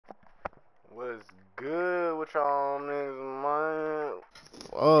What's good with y'all niggas, man?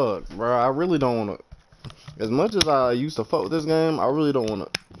 Fuck, bro. I really don't wanna. As much as I used to fuck with this game, I really don't wanna.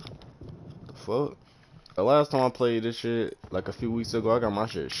 The fuck? The last time I played this shit, like a few weeks ago, I got my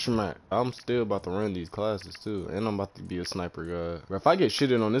shit smacked. I'm still about to run these classes too, and I'm about to be a sniper guy. But if I get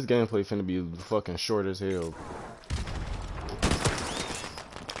shitted on, this gameplay finna be fucking short as hell.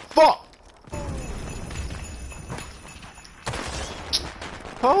 Fuck!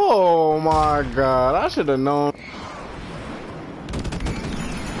 Oh my god, I should have known.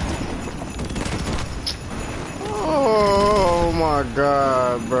 Oh my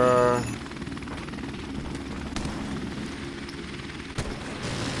god, bruh.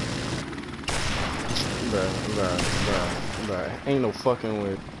 Bruh. Ain't no fucking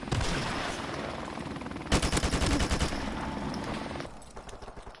way.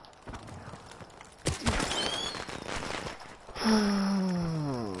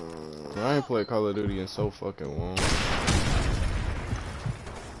 I ain't played Call of Duty in so fucking long.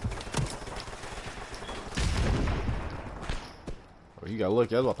 Oh, you got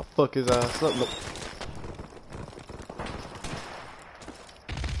lucky. I was about to fuck his ass up. Look.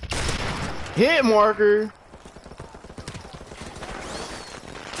 Hit marker.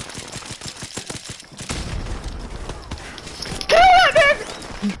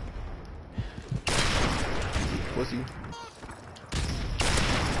 Pussy.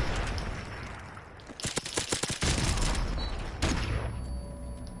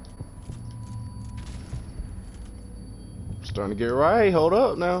 Starting to get right. Hold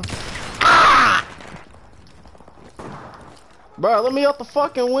up now. Ah! Bro, let me up the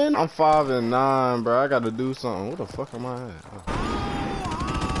fucking win. I'm 5 and 9, bro. I gotta do something. What the fuck am I at?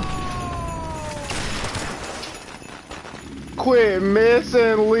 Oh. Quit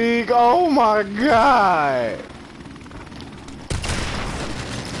missing, league. Oh my god.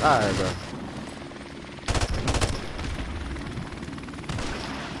 Alright, bro.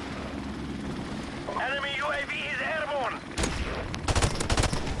 Enemy UAV is airborne.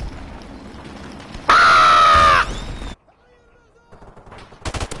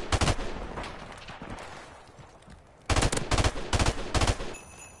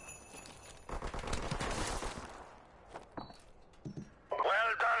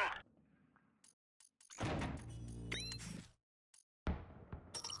 Well done.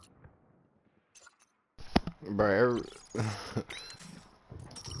 Bro,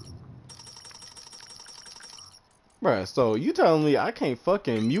 Bruh, so you telling me I can't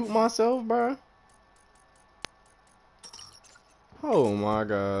fucking mute myself, bruh? Oh my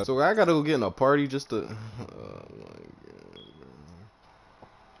god. So I gotta go get in a party just to... Oh my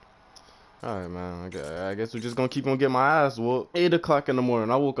god. Alright, man. I guess we're just gonna keep on getting my ass whooped. 8 o'clock in the morning.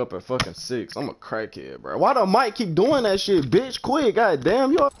 I woke up at fucking 6. I'm a crackhead, bruh. Why the mic keep doing that shit, bitch? Quit,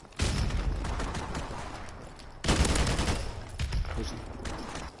 goddamn. You Our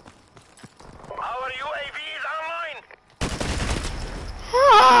UAV is online.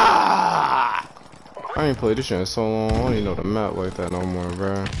 Ah! I ain't played this shit in so long. I don't even know the map like that no more,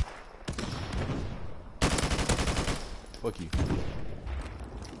 bruh. Fuck you.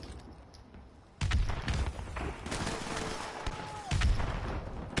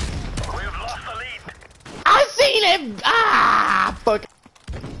 We've lost the lead. I seen it! Ah! Fuck.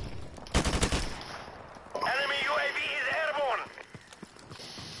 Enemy UAV is airborne.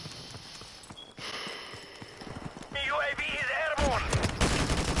 UAV is airborne.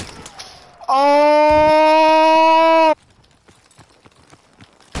 Oh!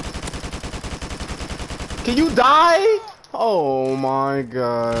 Can you die? Oh my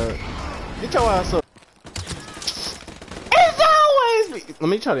god. Get your ass up. It's always me. Let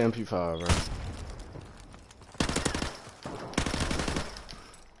me try the MP5, bro.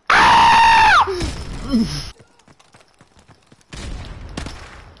 Ah!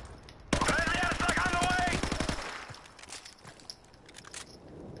 Friendly airstrike on the way.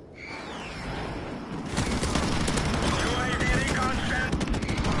 UAV recon sent.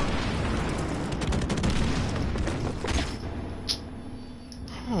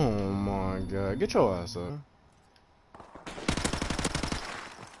 Oh my god. Get your ass up.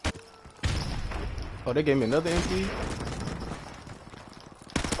 Oh, they gave me another MP?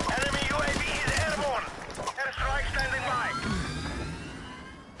 Enemy UAV is airborne. Airstrike standing by.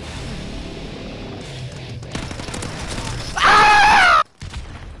 Ah!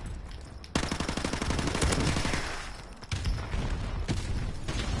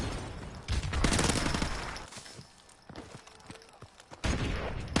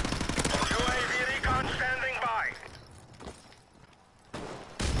 UAV recon standing by.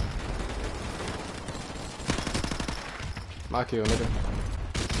 My kill, nigga.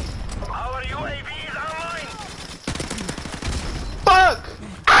 Our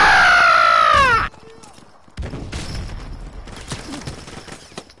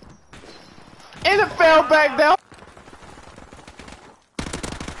back down.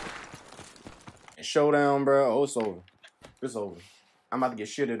 Showdown, bro. Oh, it's over. It's over. I'm about to get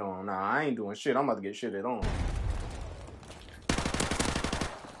shitted on. Nah, I ain't doing shit. I'm about to get shitted on.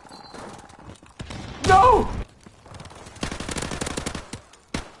 No!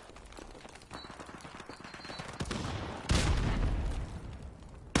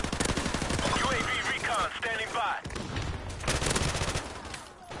 UAV recon standing by.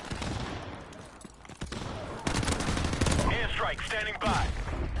 Airstrike standing by.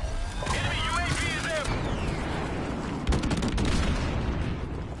 Enemy UAV is there.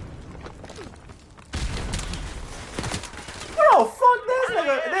 Bro, fuck this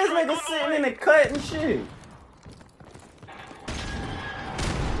nigga. This nigga sitting in the cut and shit.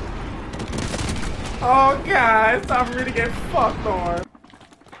 Oh god, it's time for me to get fucked on.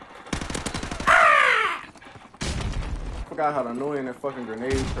 Ah! Forgot how annoying that fucking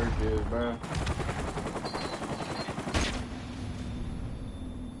grenade perk is, bro.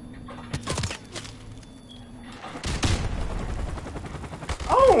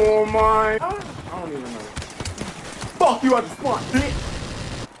 Oh my! I don't even know. Fuck you at the spawn, bitch!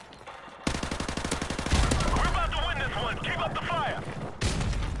 We're about to win this one. Keep up the fire.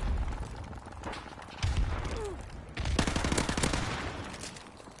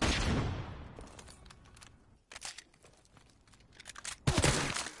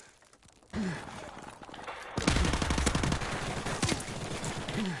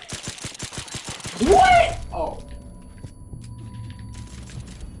 What? Oh.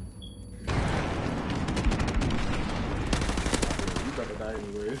 You better die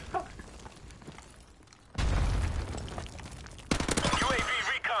anyways. UAV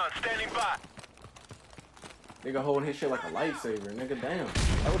recon standing by. Nigga holding his shit like a lightsaber, nigga. Damn.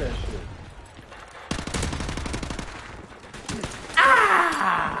 Oh, that shit.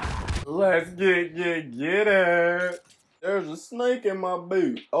 Ah! Let's get it. There's a snake in my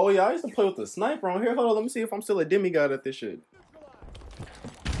boot. Oh yeah, I used to play with the sniper on here. Hold on, let me see if I'm still a demigod at this shit.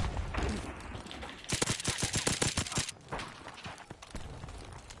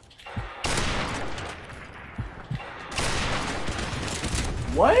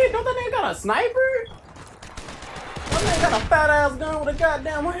 What? Don't that nigga got a sniper? That nigga got a fat ass gun with a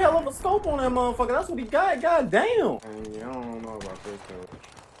goddamn hell of a scope on that motherfucker. That's what he got. Goddamn. Yeah, I don't know about this though.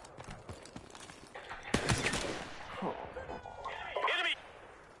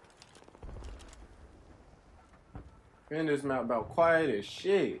 In this map about quiet as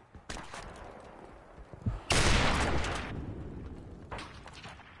shit.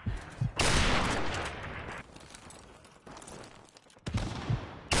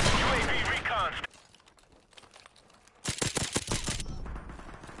 UAV recon.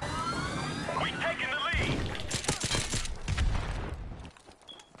 We taking the lead.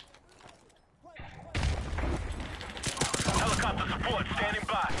 Helicopter support standing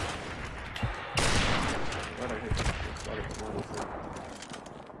by.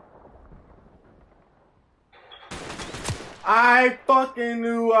 I fucking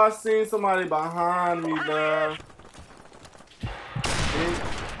knew I seen somebody behind me, bruh.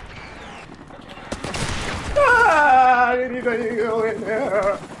 Ah, I need to go in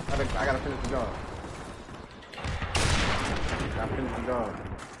there. I gotta finish the job. Gotta finish the job.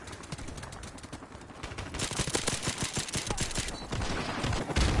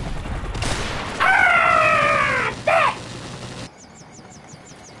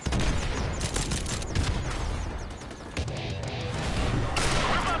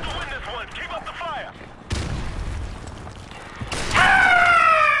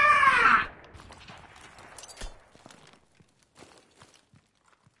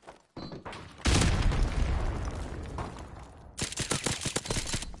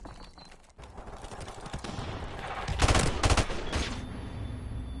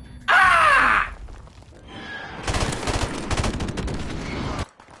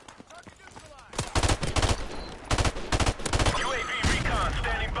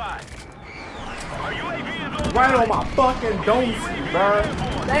 Right on my fucking dome, bro.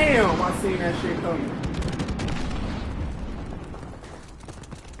 Damn, I seen that shit coming.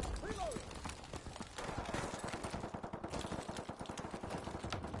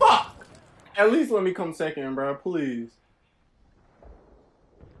 Fuck! At least let me come second, bro, please.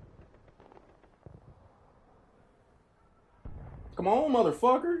 Come on,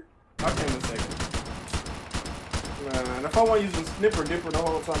 motherfucker. I came in second. Man, if I wasn't using Snipper Dipper the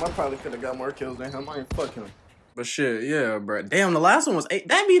whole time, I probably could have got more kills than him. I ain't fuck him. But shit, yeah, bro. Damn, the last one was 8.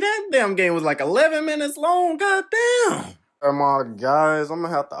 That damn game was like 11 minutes long. God damn. Come on, guys. I'm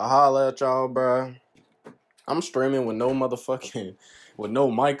gonna have to holler at y'all, bro. I'm streaming with no motherfucking, with no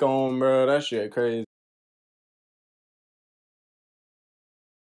mic on, bro. That shit crazy.